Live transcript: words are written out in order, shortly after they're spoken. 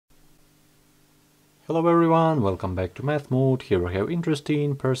Hello everyone, welcome back to mathsmood. Here we have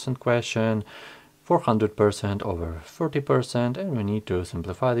interesting percent question, 400% over 30%, and we need to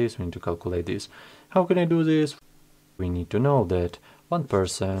simplify this, we need to calculate this. How can I do this? We need to know that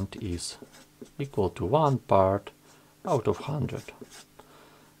 1% is equal to 1 part out of 100.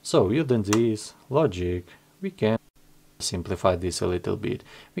 So using this logic, we can simplify this a little bit.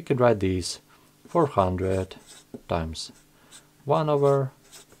 We can write this 400 times 1 over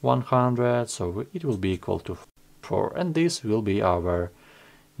 100, so it will be equal to 4, and this will be our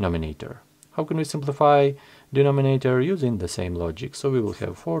numerator. How can we simplify denominator? Using the same logic. So we will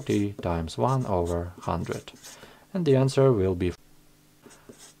have 40 times 1 over 100, and the answer will be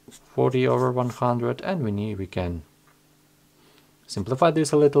 40 over 100, and we can simplify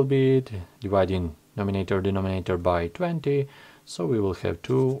this a little bit, dividing denominator by 20, so we will have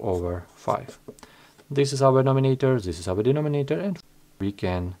 2 over 5. This is our numerator, this is our denominator, and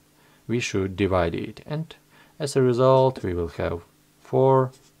we should divide it, and as a result we will have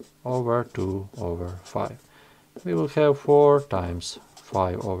 4 over 2 over 5. We will have 4 times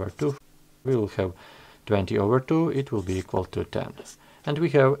 5 over 2. We will have 20 over 2, it will be equal to 10. And we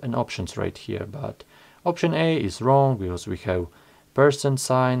have an options right here, but option A is wrong because we have percent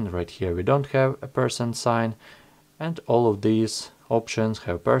sign. Right here we don't have a percent sign, and all of these options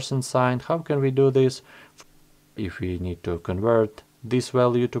have percent sign. How can we do this? If we need to convert this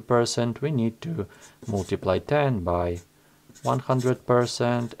value to percent, we need to multiply 10 by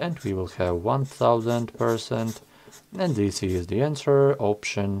 100%, and we will have 1000%, and this is the answer,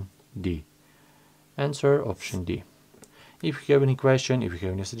 option D. Answer option D. If you have any question, if you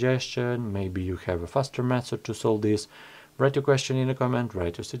have any suggestion, maybe you have a faster method to solve this, write your question in the comment,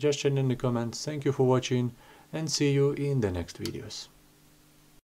 write your suggestion in the comments. Thank you for watching, and see you in the next videos.